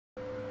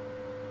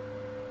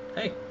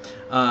Hey,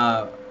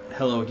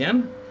 hello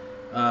again.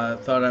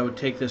 Thought I would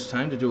take this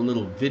time to do a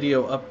little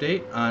video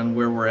update on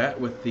where we're at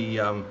with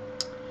the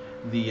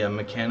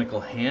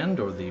mechanical hand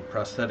or the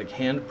prosthetic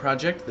hand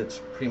project.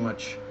 That's pretty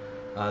much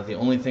the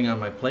only thing on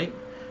my plate.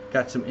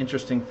 Got some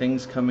interesting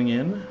things coming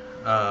in.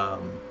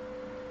 So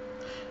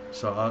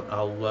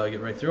I'll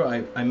get right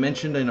through. I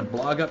mentioned in a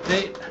blog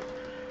update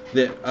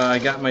that I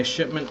got my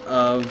shipment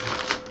of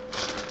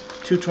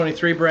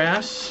 223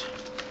 brass.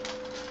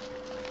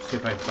 See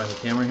if I can find the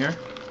camera here.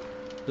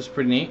 This is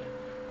pretty neat.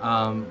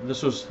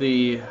 This was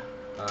the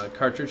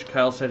cartridge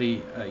Kyle said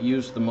he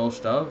used the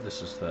most of.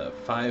 This is the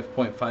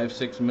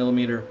 5.56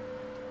 millimeter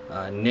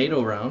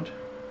NATO round.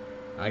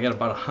 I got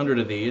about 100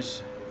 of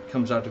these. It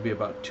comes out to be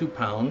about 2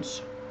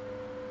 pounds.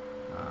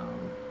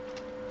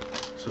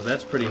 So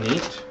that's pretty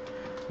neat.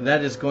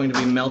 That is going to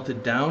be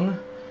melted down,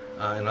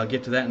 and I'll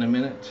get to that in a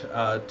minute,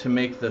 to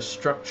make the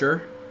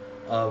structure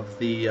of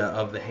the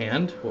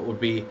hand. What would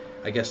be,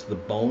 I guess, the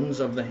bones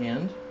of the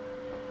hand.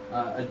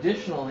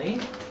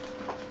 Additionally,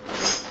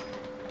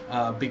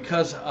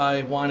 because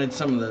I wanted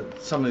some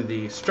of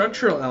the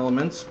structural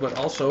elements, but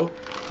also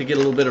to get a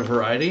little bit of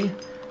variety,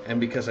 and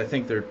because I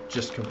think they're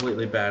just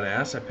completely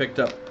badass, I picked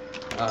up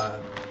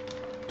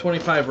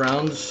 25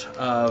 rounds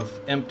of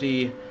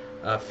empty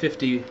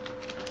 50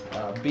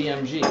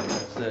 BMG.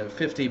 It's the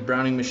 50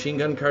 Browning machine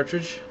gun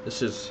cartridge.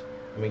 This is,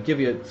 I mean, give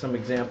you some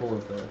example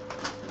of the.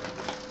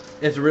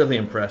 It's really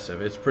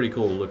impressive. It's pretty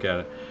cool to look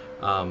at it.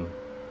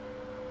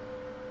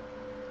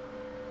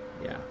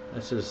 Yeah,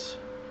 this is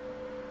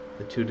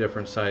the 2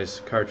 different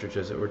size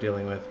cartridges that we're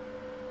dealing with.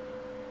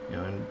 You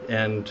know,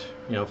 and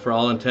you know, for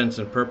all intents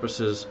and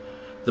purposes,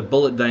 the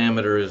bullet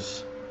diameter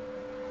is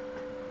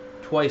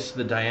twice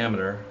the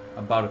diameter,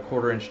 about a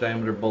 1/4 inch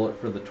diameter bullet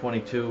for the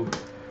 22,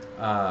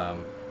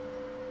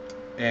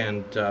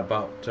 and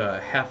about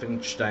 1/2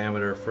 inch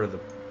diameter for the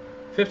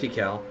 50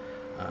 cal.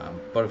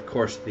 But of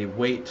course, the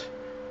weight,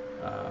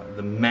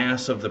 the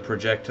mass of the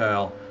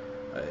projectile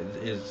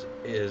is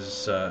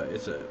it's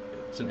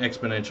an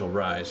exponential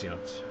rise. You know,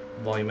 it's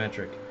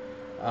volumetric,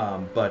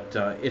 but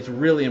it's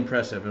really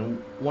impressive.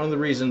 And one of the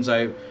reasons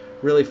I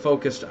really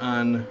focused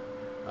on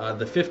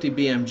the 50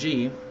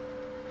 BMG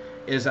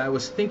is I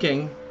was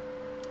thinking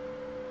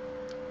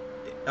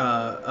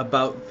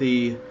about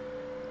the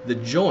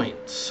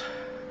joints,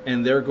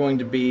 and they're going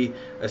to be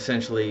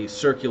essentially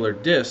circular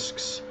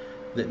discs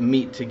that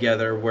meet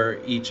together where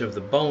each of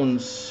the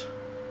bones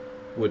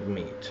would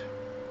meet,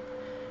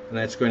 and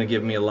that's going to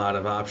give me a lot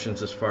of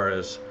options as far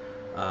as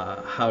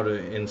how to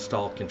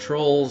install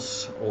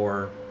controls,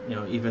 or you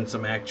know, even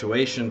some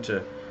actuation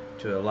to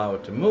allow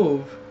it to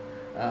move.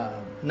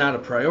 Not a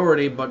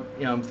priority, but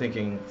you know, I'm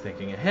thinking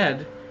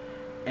ahead,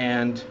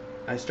 and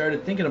I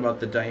started thinking about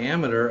the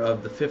diameter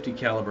of the 50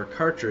 caliber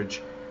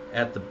cartridge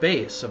at the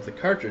base of the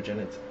cartridge,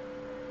 and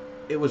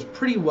it was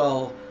pretty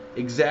well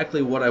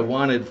exactly what I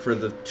wanted for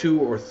the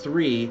 2 or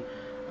 3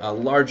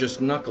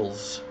 largest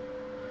knuckles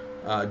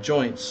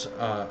joints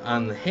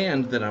on the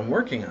hand that I'm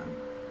working on.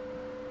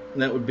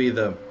 And that would be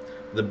the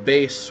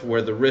base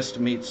where the wrist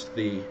meets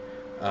the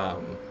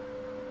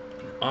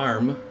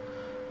arm,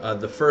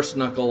 the first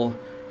knuckle,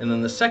 and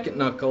then the second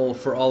knuckle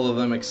for all of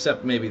them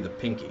except maybe the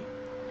pinky.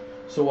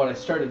 So what I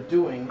started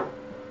doing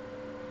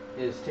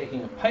is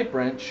taking a pipe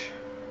wrench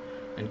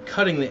and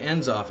cutting the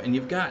ends off, and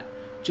you've got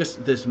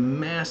just this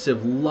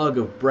massive lug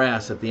of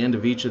brass at the end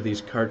of each of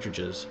these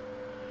cartridges.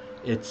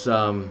 It's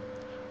from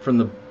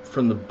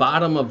the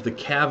bottom of the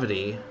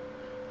cavity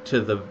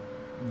to the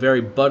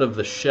very butt of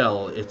the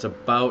shell. It's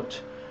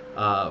about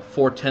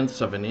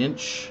 4/10 of an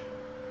inch.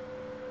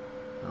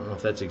 I don't know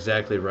if that's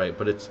exactly right,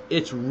 but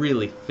it's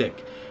really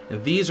thick.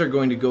 And these are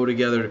going to go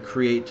together to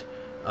create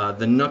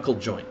the knuckle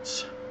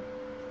joints,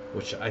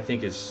 which I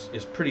think is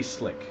pretty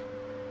slick.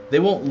 They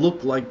won't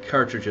look like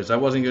cartridges. I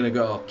wasn't going to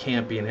go all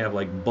campy and have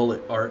like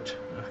bullet art.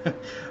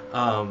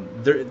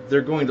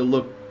 They're going to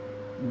look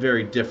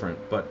very different,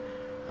 but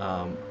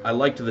I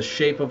liked the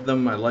shape of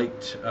them. I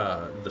liked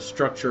the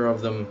structure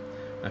of them.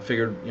 I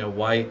figured, you know,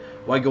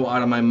 why go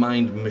out of my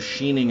mind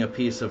machining a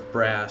piece of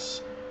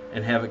brass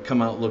and have it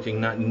come out looking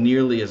not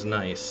nearly as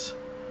nice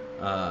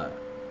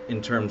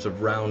in terms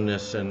of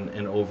roundness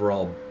and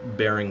overall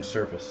bearing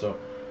surface.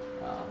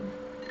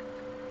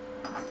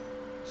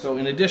 So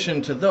in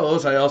addition to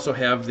those, I also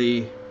have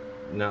the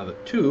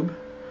tube.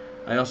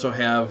 I also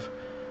have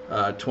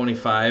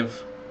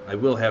 25. I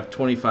will have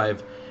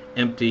 25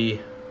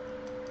 empty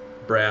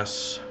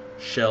brass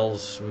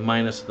shells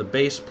minus the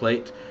base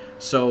plate.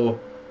 So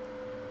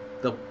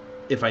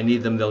if I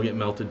need them, they'll get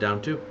melted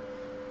down too.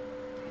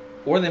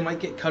 Or they might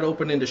get cut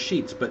open into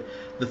sheets, but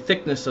the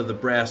thickness of the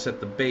brass at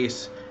the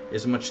base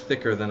is much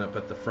thicker than up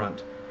at the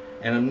front.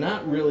 And I'm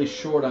not really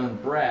short on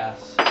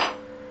brass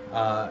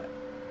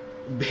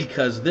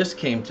because this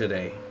came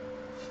today.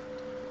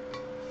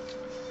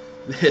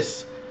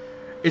 It's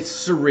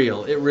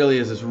surreal. It really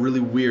is. It's really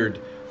weird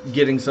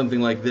getting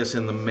something like this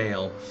in the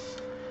mail.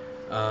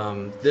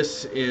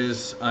 This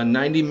is a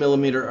 90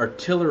 millimeter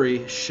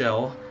artillery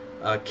shell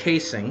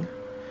casing.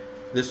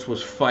 This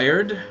was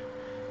fired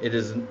It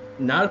is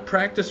not a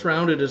practice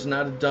round. It is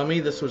not a dummy.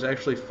 This was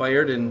actually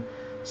fired in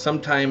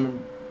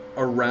sometime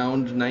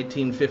around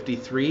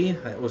 1953.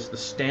 That was the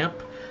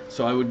stamp.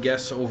 So I would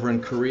guess over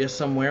in Korea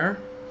somewhere.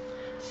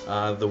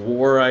 The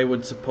war, I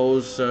would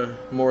suppose,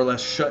 more or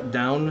less shut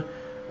down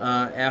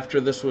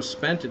after this was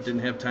spent. It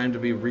didn't have time to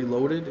be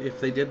reloaded if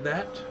they did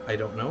that. I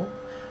don't know.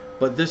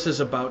 But this is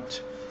about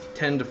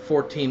 10 to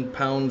 14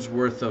 pounds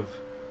worth of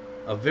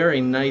a very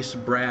nice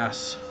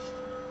brass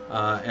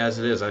as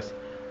it is.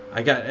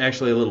 I got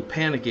actually a little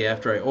panicky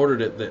after I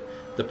ordered it that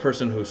the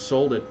person who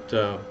sold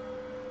it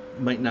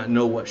might not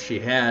know what she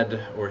had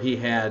or he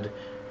had,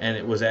 and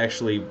it was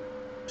actually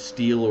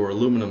steel or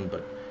aluminum.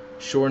 But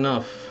sure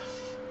enough,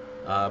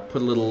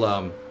 put a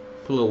little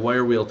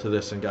wire wheel to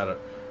this and got a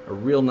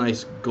real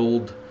nice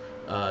gold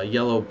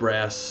yellow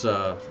brass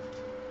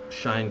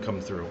shine come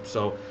through.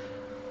 So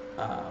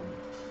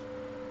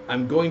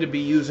I'm going to be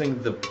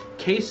using the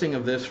casing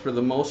of this for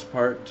the most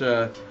part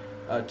to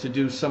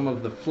do some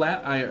of the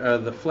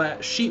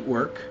flat sheet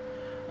work,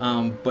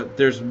 but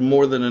there's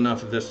more than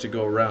enough of this to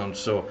go around.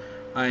 So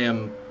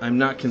I'm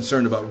not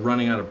concerned about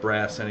running out of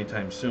brass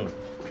anytime soon.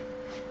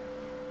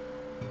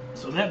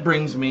 So that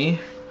brings me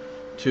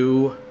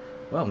to,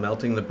 well,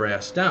 melting the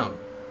brass down.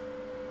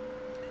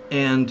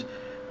 And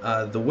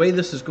the way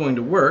this is going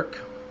to work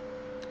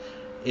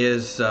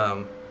is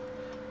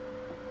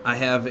I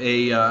have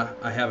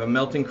a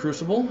melting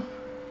crucible.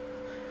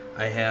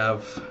 I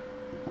have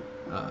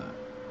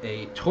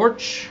a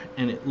torch,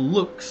 and it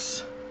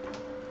looks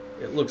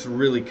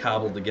really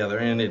cobbled together,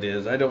 and it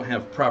is. I don't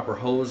have proper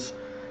hose,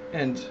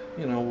 and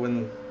you know,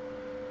 when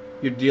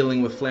you're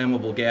dealing with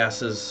flammable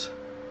gases,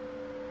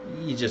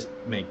 you just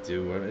make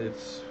do.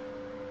 It's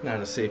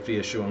not a safety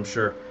issue, I'm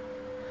sure,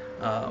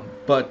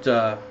 but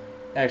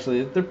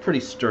actually they're pretty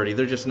sturdy.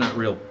 They're just not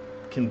real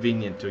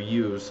convenient to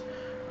use.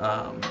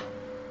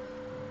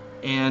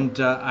 And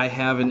I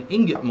have an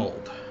ingot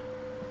mold,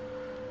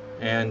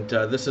 and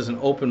this is an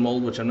open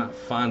mold, which I'm not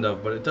fond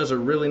of, but it does a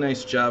really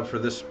nice job for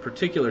this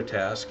particular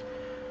task.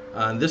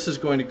 This is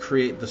going to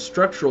create the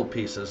structural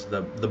pieces,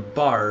 the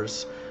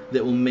bars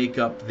that will make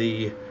up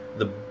the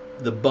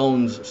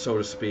bones, so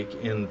to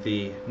speak, in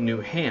the new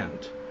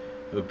hand.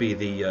 It would be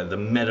the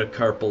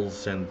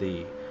metacarpals and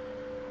the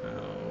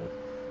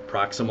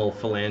proximal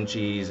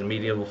phalanges and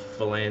medial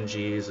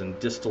phalanges and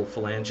distal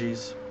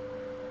phalanges.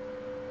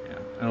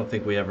 I don't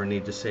think we ever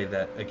need to say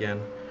that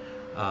again.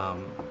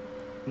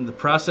 The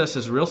process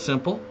is real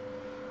simple.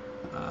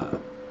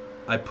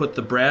 I put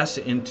the brass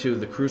into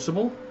the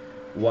crucible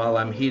while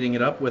I'm heating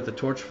it up with the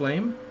torch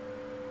flame,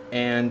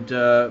 and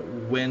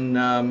when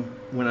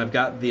I've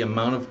got the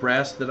amount of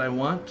brass that I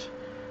want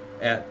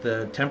at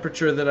the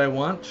temperature that I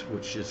want,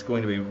 which is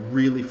going to be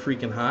really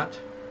freaking hot,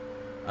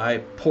 I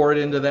pour it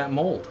into that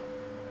mold.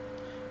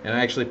 And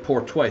I actually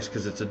pour twice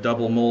because it's a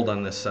double mold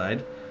on this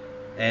side,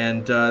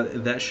 and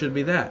that should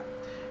be that.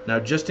 Now,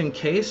 just in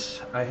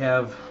case, I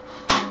have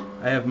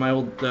my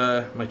old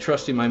my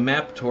trusty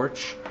map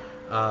torch.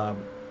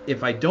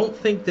 If I don't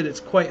think that it's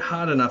quite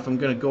hot enough, I'm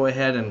going to go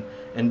ahead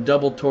and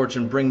double torch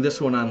and bring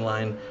this one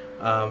online,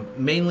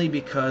 mainly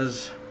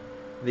because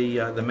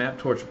the map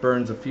torch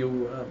burns a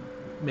few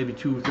maybe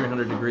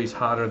 200-300 degrees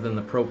hotter than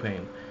the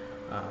propane.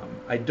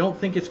 I don't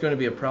think it's going to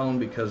be a problem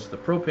because the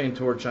propane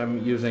torch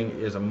I'm using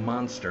is a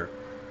monster.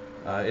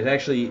 It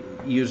actually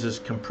uses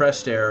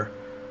compressed air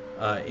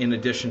in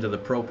addition to the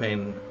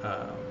propane,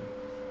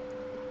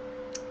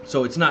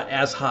 so it's not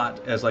as hot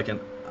as like an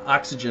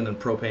oxygen and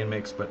propane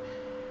mix, but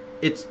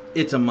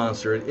it's a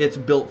monster. It's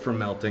built for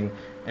melting,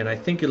 and I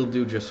think it'll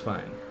do just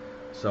fine.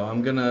 So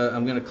I'm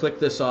gonna click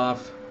this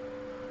off,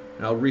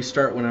 and I'll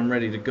restart when I'm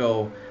ready to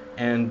go,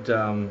 and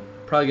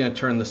probably gonna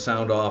turn the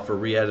sound off or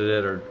re-edit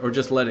it or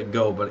just let it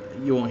go. But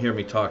you won't hear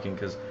me talking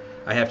because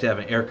I have to have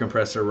an air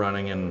compressor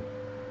running, and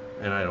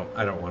I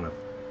don't want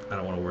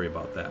to worry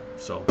about that.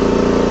 So.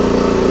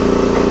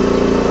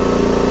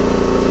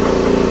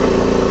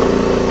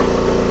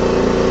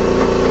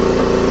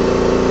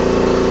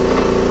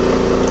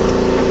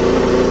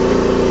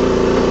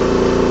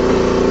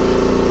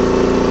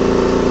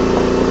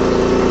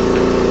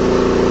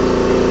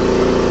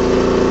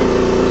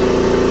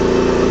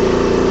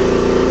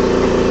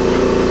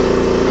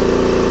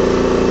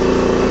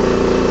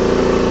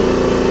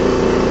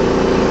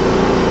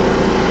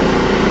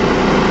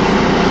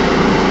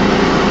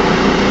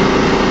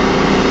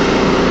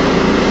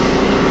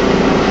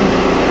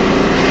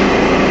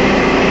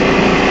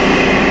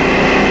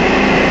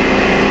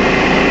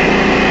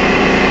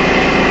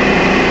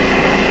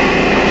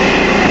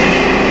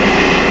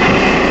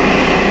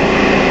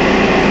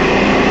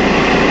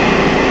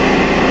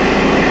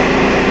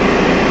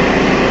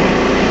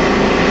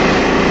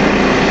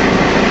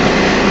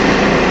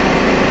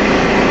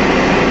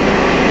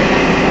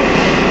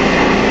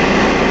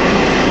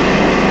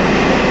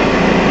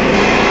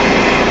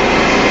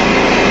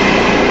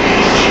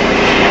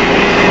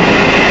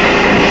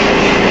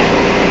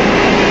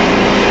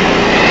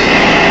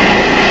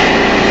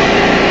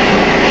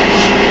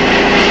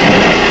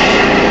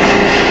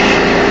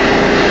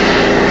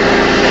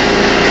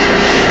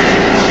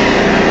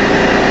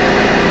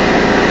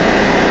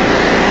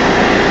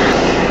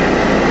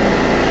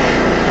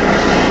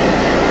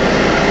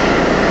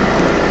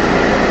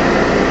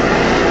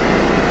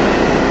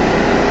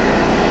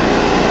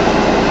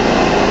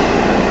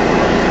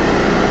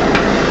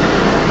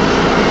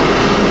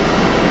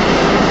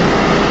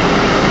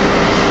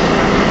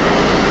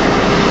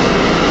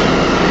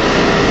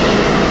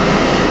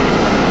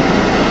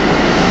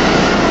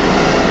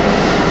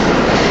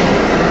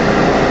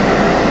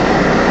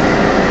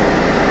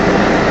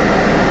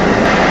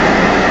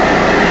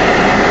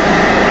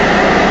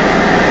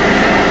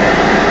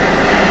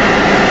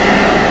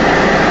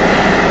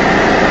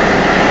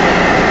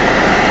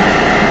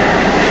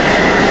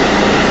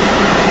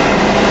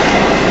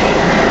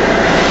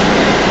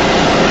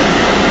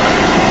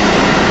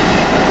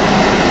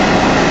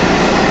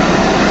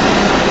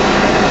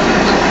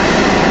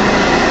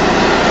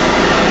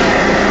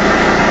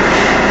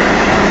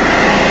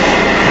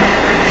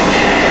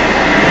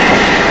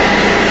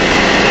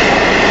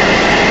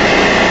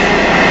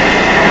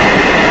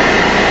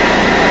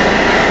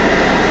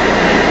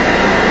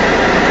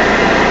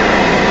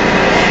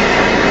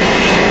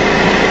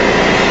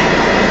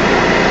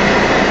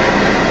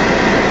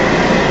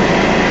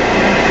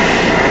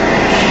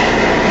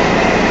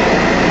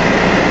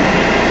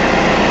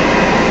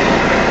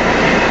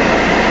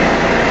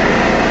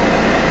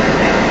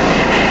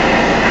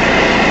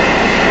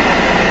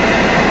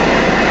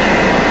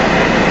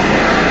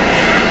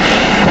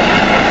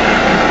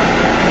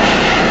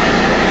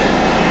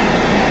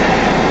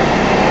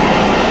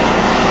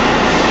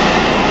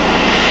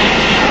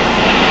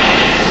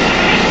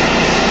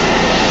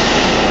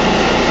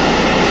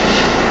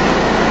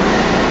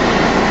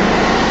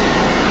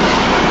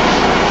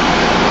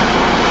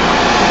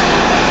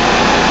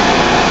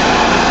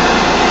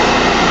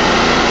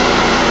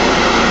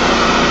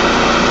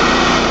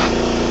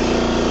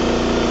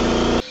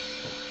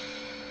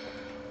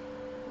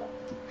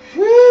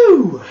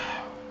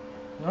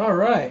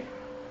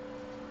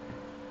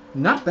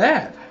 not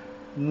bad.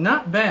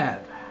 Not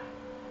bad.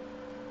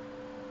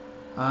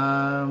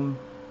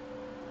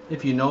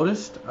 If you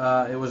noticed,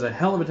 it was a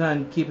hell of a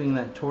time keeping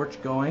that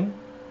torch going.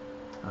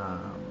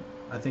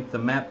 I think the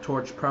map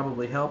torch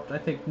probably helped. I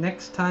think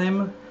next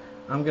time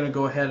I'm going to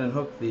go ahead and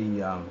hook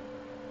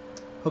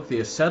the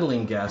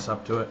acetylene gas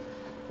up to it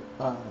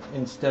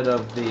instead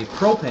of the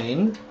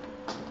propane,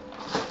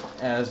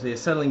 as the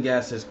acetylene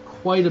gas is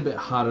quite a bit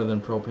hotter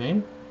than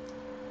propane.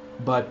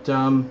 But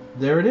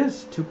there it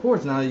is, 2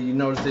 pours. Now you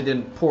notice they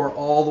didn't pour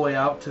all the way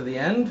out to the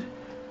end.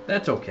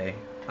 That's okay.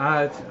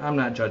 I'm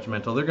not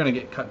judgmental. They're going to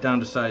get cut down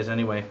to size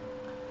anyway.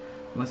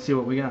 Let's see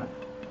what we got.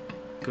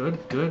 Good,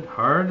 good,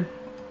 hard.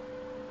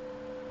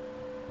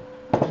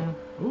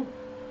 Ooh.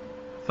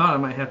 Thought I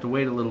might have to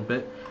wait a little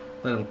bit,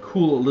 let them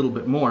cool a little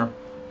bit more.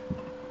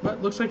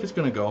 But looks like it's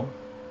going to go.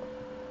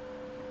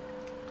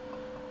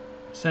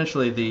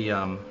 Essentially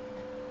the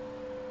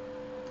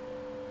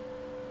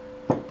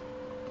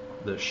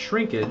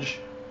shrinkage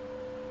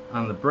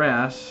on the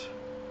brass,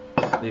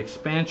 the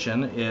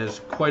expansion is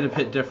quite a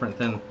bit different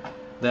than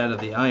that of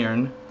the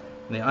iron.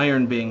 And the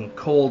iron being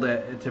cold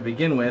to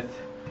begin with,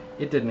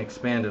 it didn't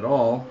expand at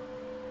all,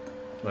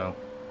 well,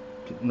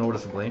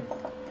 noticeably.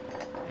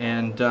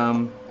 And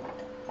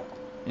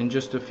in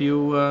just a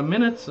few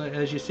minutes,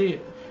 as you see,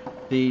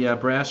 the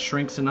brass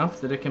shrinks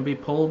enough that it can be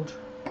pulled,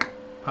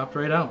 popped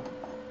right out.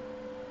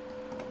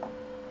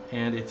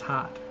 And it's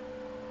hot,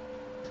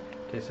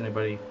 in case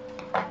anybody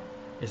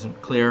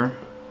isn't clear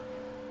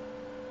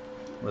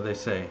what they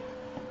say,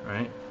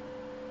 right?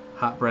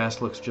 Hot brass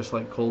looks just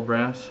like cold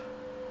brass.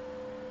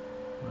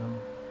 Well,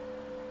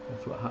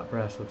 that's what hot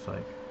brass looks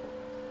like.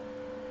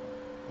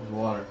 There's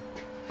water.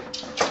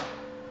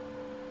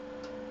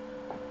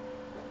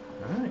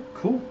 Alright,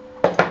 cool.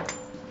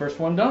 First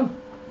one done.